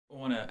I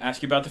want to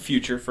ask you about the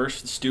future,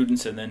 first the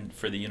students and then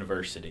for the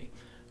university.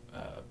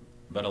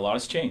 But a lot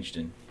has changed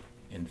in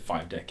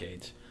 5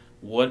 decades.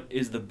 What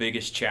is the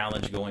biggest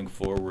challenge going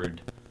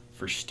forward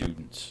for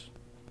students?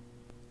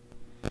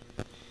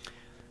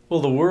 Well,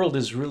 the world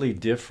is really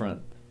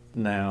different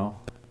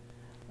now.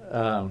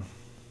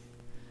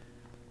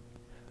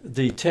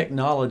 The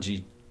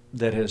technology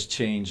that has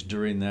changed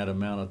during that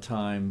amount of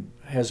time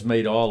has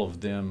made all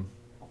of them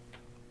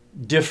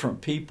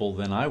different people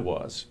than I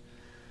was,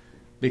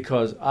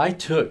 because I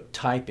took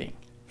typing.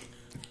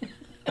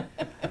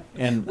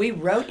 And We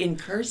wrote in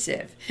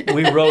cursive.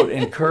 we wrote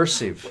in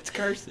cursive. What's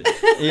cursive?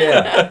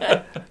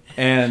 Yeah.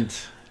 And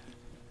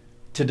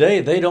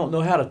today they don't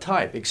know how to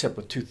type except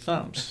with two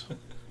thumbs.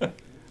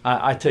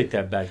 I take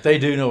that back. They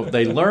do know,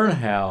 they learn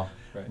how,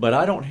 Right. but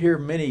I don't hear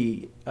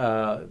many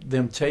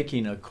them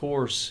taking a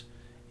course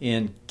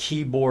in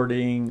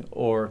keyboarding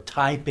or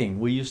typing.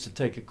 We used to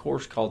take a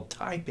course called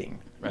typing.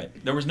 Right.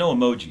 There was no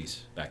emojis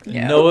back then.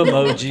 Yeah. No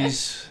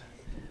emojis.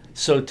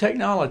 So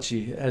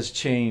technology has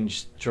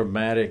changed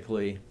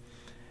dramatically.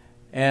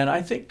 And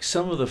I think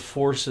some of the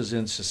forces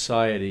in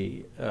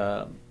society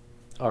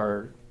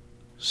are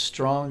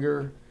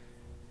stronger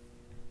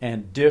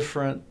and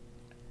different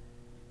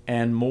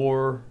and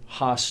more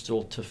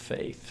hostile to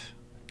faith.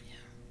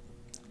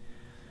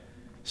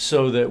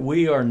 So that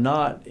we are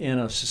not in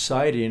a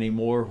society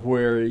anymore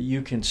where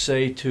you can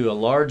say to a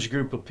large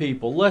group of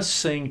people, let's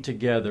sing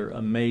together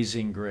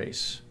Amazing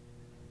Grace.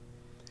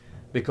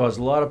 Because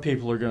a lot of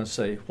people are going to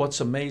say,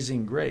 what's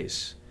Amazing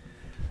Grace?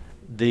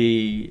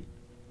 The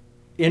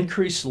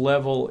increased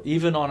level,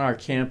 even on our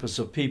campus,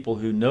 of people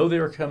who know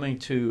they're coming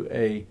to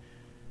a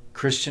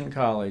Christian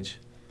college,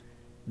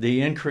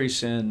 the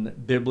increase in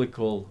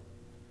biblical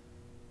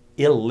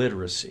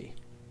illiteracy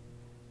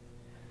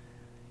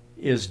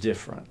is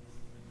different.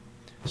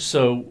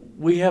 So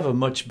we have a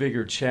much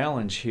bigger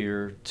challenge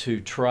here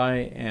to try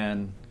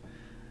and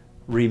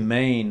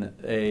remain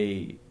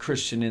a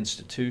Christian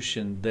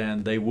institution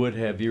than they would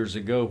have years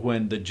ago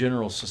when the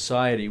general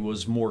society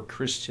was more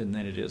Christian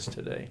than it is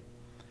today.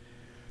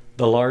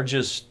 The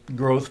largest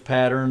growth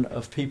pattern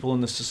of people in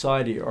the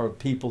society are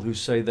people who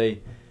say they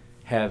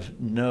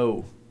have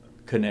no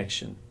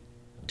connection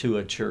to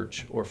a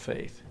church or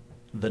faith.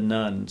 The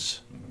nones.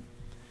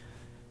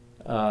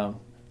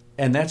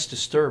 And that's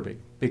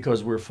disturbing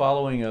because we're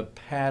following a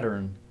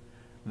pattern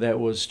that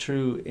was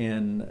true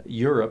in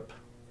Europe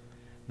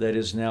that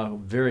is now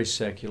very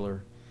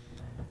secular.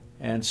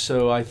 And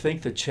so I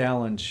think the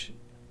challenge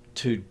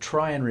to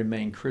try and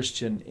remain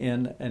Christian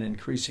in an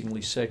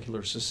increasingly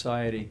secular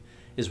society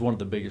is one of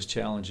the biggest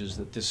challenges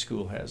that this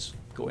school has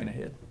going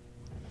ahead.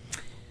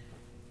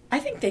 I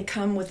think they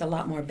come with a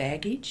lot more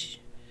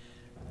baggage.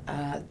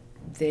 Or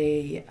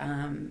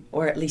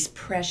at least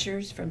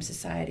pressures from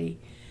society.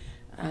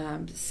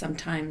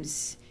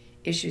 Sometimes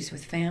issues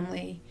with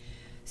family,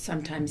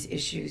 sometimes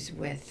issues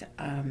with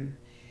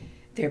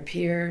their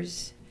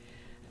peers.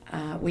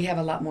 We have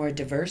a lot more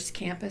diverse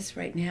campus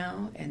right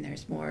now, and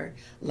there's more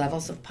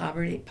levels of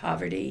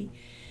poverty.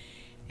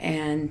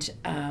 And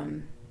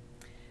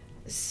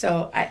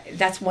so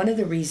that's one of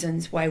the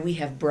reasons why we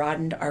have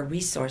broadened our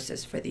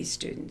resources for these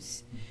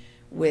students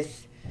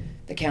with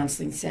the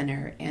Counseling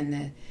Center and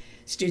the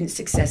Student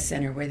Success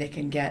Center, where they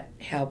can get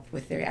help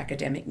with their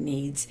academic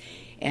needs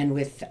and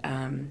with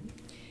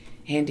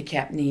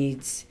handicap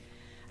needs,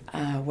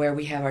 where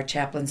we have our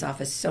chaplain's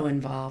office so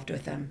involved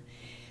with them.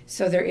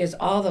 So there is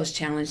all those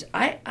challenges.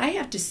 I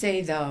have to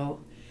say, though,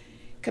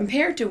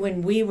 compared to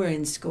when we were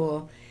in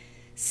school,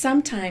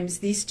 sometimes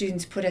these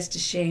students put us to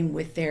shame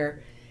with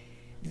their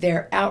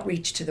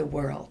outreach to the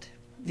world.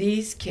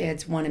 These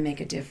kids want to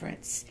make a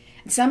difference.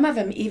 And some of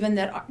them, even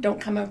that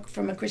don't come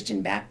from a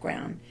Christian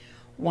background,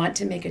 want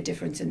to make a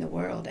difference in the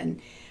world.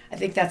 And I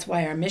think that's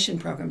why our mission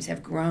programs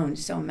have grown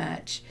so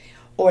much.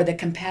 Or the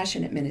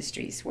compassionate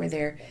ministries,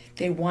 where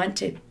they want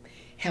to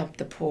help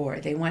the poor,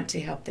 they want to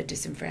help the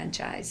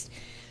disenfranchised.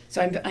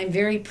 So I'm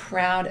very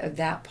proud of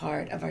that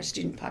part of our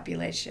student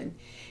population.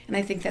 And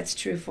I think that's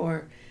true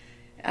for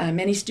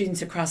many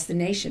students across the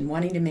nation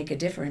wanting to make a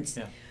difference.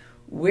 Yeah.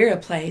 We're a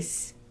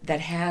place that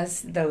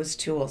has those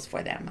tools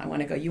for them. I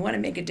want to go, you want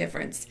to make a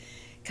difference,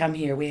 come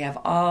here. We have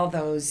all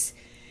those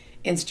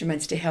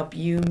instruments to help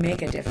you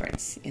make a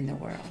difference in the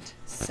world.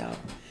 So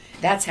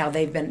that's how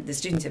the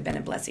students have been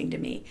a blessing to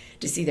me,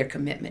 to see their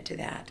commitment to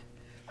that.